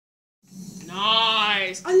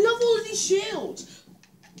guys. I love all of these shields.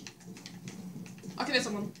 Okay, there's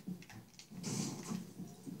someone.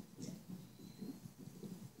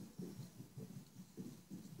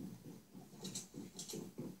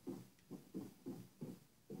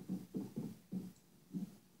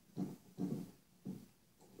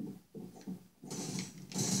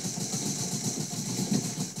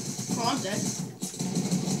 Oh, I'm dead.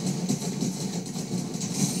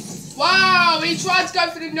 Wow, he tried to go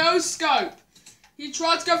for the no-scope. He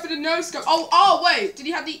tried to go for the no-scope. Oh, wait. Did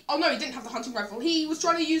he have the... Oh, no, he didn't have the hunting rifle. He was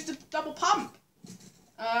trying to use the double pump.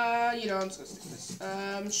 You know, I'm just going to stick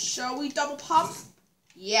this. Shall we double pump?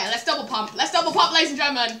 Yeah, let's double pump. Let's double pump, ladies and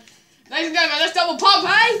gentlemen. Ladies and gentlemen, let's double pump,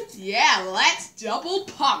 hey? Yeah, let's double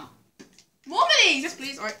pump. More minis. Yes,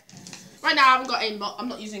 please. All right. Right now, I haven't got aimbot. I'm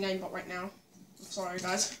not using aimbot right now. I'm sorry,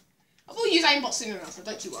 guys. I will use aimbot soon enough, so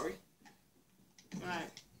don't you worry. Alright.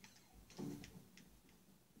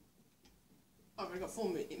 Oh, I got 4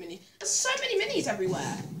 minis. There's so many minis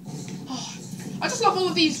everywhere. Oh, I just love all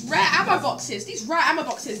of these rare ammo boxes. These rare ammo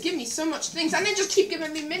boxes give me so much things, and they just keep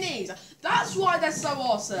giving me minis. That's why they're so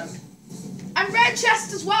awesome. And rare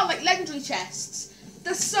chests as well, like legendary chests.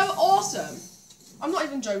 They're so awesome. I'm not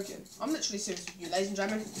even joking. I'm literally serious with you, ladies and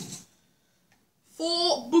gentlemen.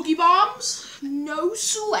 4 boogie bombs, no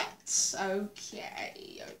sweats.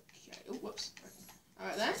 Okay. Oh, whoops.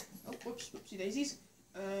 Alright then. Oh, whoopsie daisies.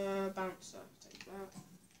 Bouncer. Take that.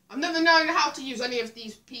 I've never known how to use any of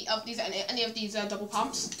these double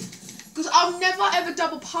pumps, because I've never ever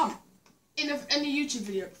double pump in a YouTube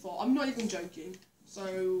video before. I'm not even joking.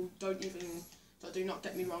 So do not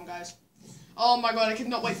get me wrong, guys. Oh my god, I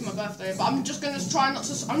cannot wait for my birthday, but I'm just gonna try not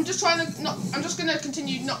to. I'm just gonna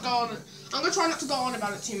continue not go on. I'm gonna try not to go on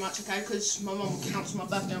about it too much, okay? Because my mum cancelled my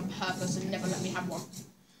birthday on purpose and never let me have one.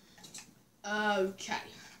 Okay,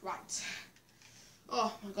 right.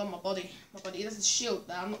 Oh my god, my body. There's a shield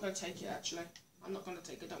there. I'm not gonna take it actually. I'm not gonna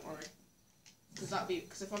take it. Don't worry.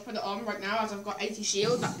 Because if I put it on right now, as I've got 80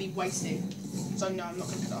 shield, that'd be wasting. So no, I'm not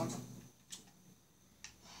gonna put it on.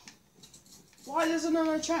 Why isn't there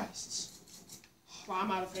no chests? Right,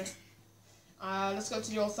 I'm out of here. Let's go to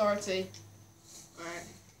the authority. Alright.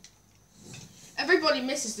 Everybody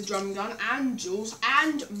misses the drum gun, and Jules,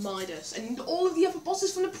 and Midas, and all of the other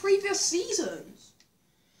bosses from the previous seasons.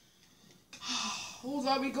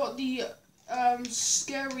 Although we got the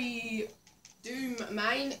scary Doom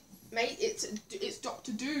mate, it's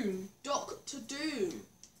Dr. Doom. Dr. Doom.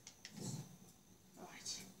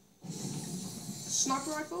 Alright.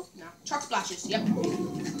 Sniper rifle? No. Truck splashes, yep.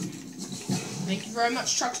 Thank you very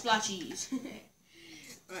much, truck splashies.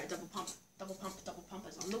 Alright, double pump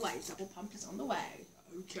is on the way, double pump is on the way.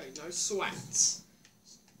 Okay, no sweats.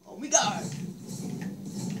 On we go.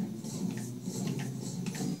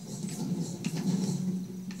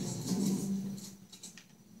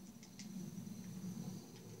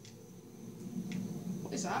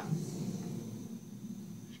 What is that?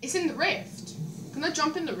 It's in the rift. Can I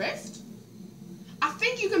jump in the rift? I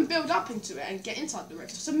think you can build up into it and get inside the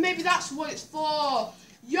rift. So maybe that's what it's for.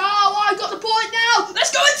 Yo, I got the point now.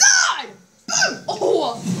 Let's go inside. Boom.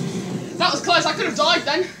 Oh, that was close. I could have died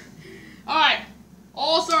then. All right.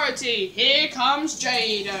 Authority. Here comes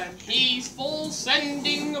Jaden. He's full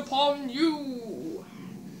sending upon you.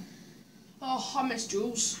 Oh, I miss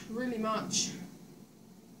Jules really much.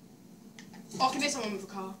 Oh, I can hear someone with a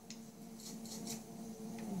car.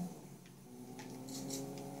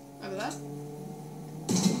 Over there.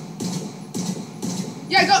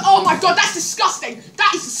 Yeah, go. Oh my god, that's disgusting.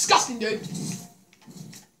 That is disgusting, dude.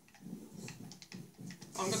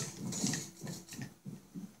 Oh, I'm good.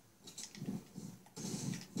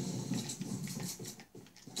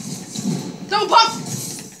 Double pump!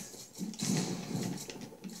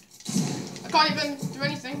 I can't even do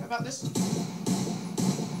anything about this.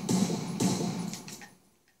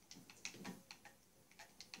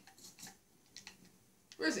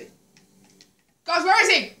 Where is he? Guys, where is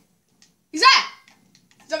he? He's there!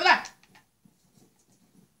 He's over there.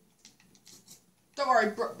 Don't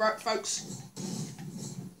worry, folks.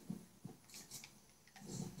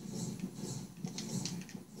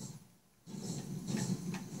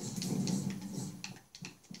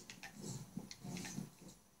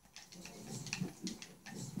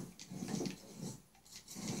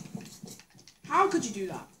 How could you do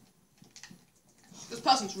that? This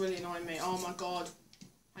person's really annoying me. Oh my god.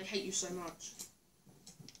 I hate you so much.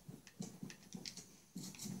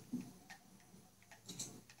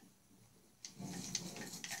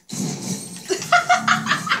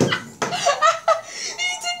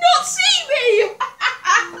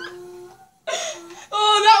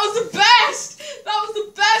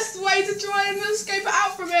 To try and escape it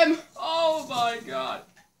out from him. Oh my god.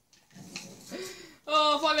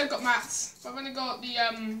 got mats. But I've only got the,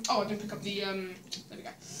 oh, I didn't pick up the, there we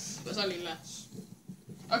go. There's only less.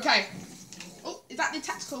 Okay. Oh, is that the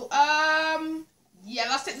tactical? Yeah,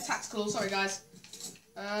 let's take the tactical. Sorry, guys.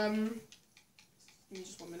 Give me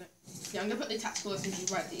just 1 minute. Yeah, I'm gonna put the tactical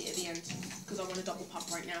SMG right at the end because I want a double pump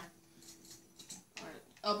right now.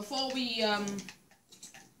 Alright. Before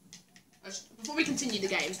we continue the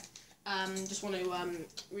game, just want to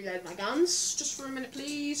reload my guns just for a minute,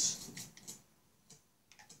 please.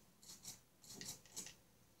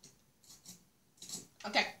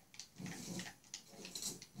 Okay.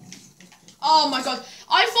 Oh my god,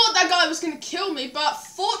 I thought that guy was going to kill me, but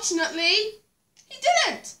fortunately, he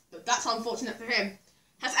didn't. But that's unfortunate for him.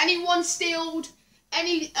 Has anyone stealed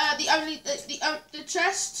the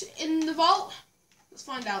chest in the vault? Let's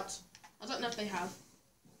find out. I don't know if they have,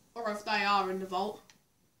 or if they are in the vault.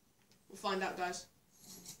 We'll find out, guys.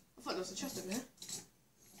 I thought there was a chest over here.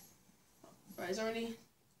 Right, is there any?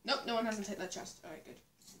 Nope, no one hasn't taken that chest. Alright, good.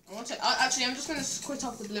 I want to. Actually, I'm just going to quit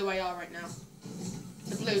off the blue AR right now.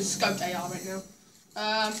 The blue scoped AR right now.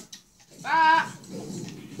 Take that.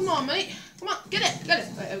 Come on, mate. Come on, get it.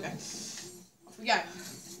 Right, okay. Off we go. Off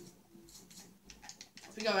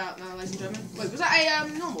we go out now, ladies and gentlemen. Wait, was that a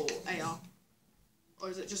normal AR? Or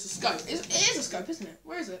is it just a scope? It is a scope, isn't it?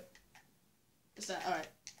 Where is it? It's there. Alright.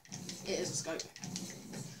 It is a scope.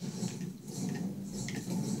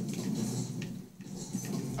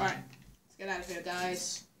 Alright. Let's get out of here,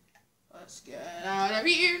 guys. Let's get out of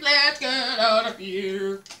here. Let's get out of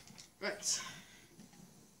here. Right.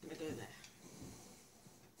 I'm gonna go there.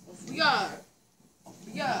 Off we go. Off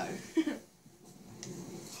we go.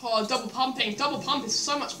 Oh, double pumping. Double pump is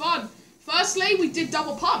so much fun. Firstly, we did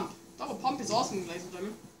double pump. Double pump is awesome, ladies and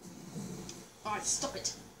gentlemen. Alright, stop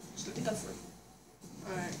it. Just let it go through.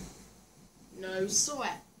 Alright. No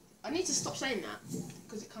sweat. I need to stop saying that.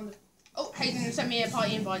 Because it kind of... Oh, Hayden sent me a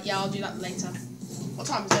party invite. Yeah, I'll do that later. What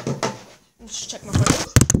time is it? Let's just check my phone.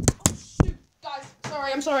 Oh, shoot. Guys,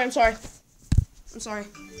 sorry, I'm sorry.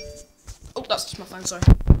 Oh, that's just my phone, sorry.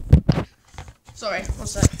 Sorry, one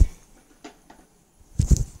sec.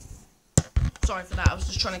 Sorry for that, I was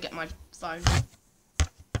just trying to get my phone.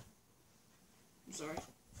 I'm sorry.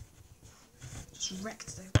 Just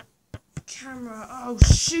wrecked the camera. Oh,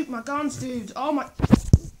 shoot, my guns, dude. Oh, my...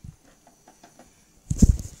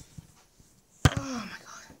 Oh, my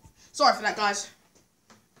God. Sorry for that, guys.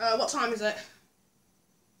 What time is it?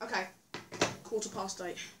 Okay.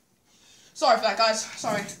 8:15. Sorry for that, guys.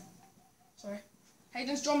 Sorry.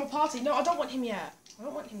 Hayden's joined my party. No, I don't want him yet. I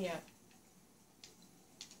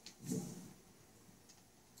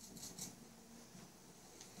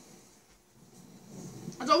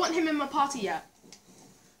don't want him in my party yet.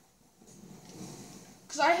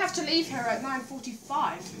 Because I have to leave here at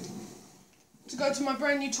 9:45 to go to my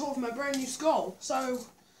brand new tour of my brand new school. So,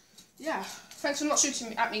 yeah. Thanks for not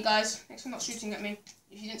shooting at me, guys. Thanks for not shooting at me.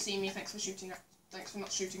 If you didn't see me, thanks for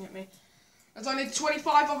not shooting at me. There's only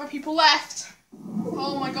 25 other people left.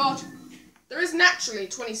 Oh my god. There is naturally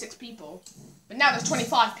 26 people. But now there's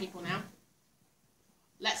 25 people now.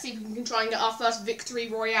 Let's see if we can try and get our first victory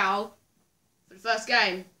royale for the first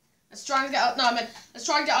game. Let's try and get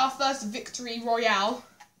our first victory royale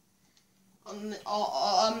on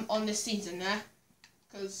this season there.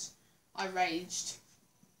 Because I raged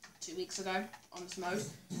 2 weeks ago on this mode.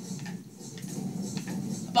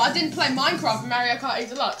 But I didn't play Minecraft and Mario Kart 8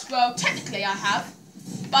 Deluxe. Well, technically I have.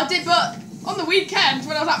 But on the weekend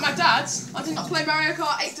when I was at my dad's, I did not play Mario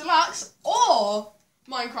Kart 8 Deluxe or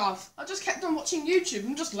Minecraft. I just kept on watching YouTube.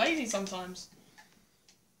 I'm just lazy sometimes.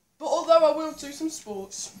 But although I will do some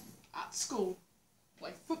sports at school.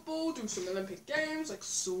 Play football, do some Olympic games like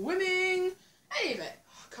swimming, any of it.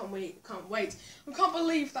 Can't wait. I can't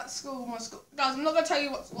believe that school, my school. Guys, I'm not going to tell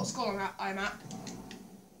you what school I'm at.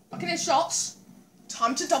 I can hear shots.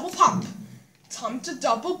 Time to double pump. Time to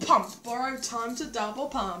double pump, bro. Time to double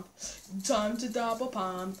pump. Time to double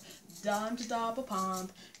pump. Time to double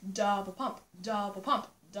pump. Double pump. Double pump.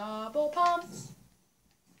 Double pump.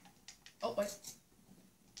 Oh, wait.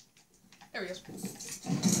 There he is.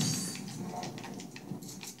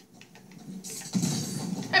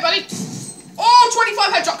 Hey, buddy. Oh,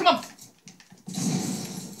 25 headshot, come on.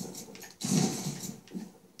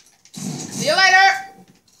 See you later.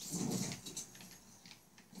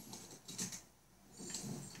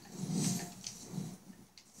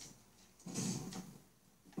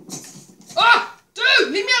 Ah,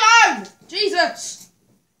 dude, leave me alone. Jesus.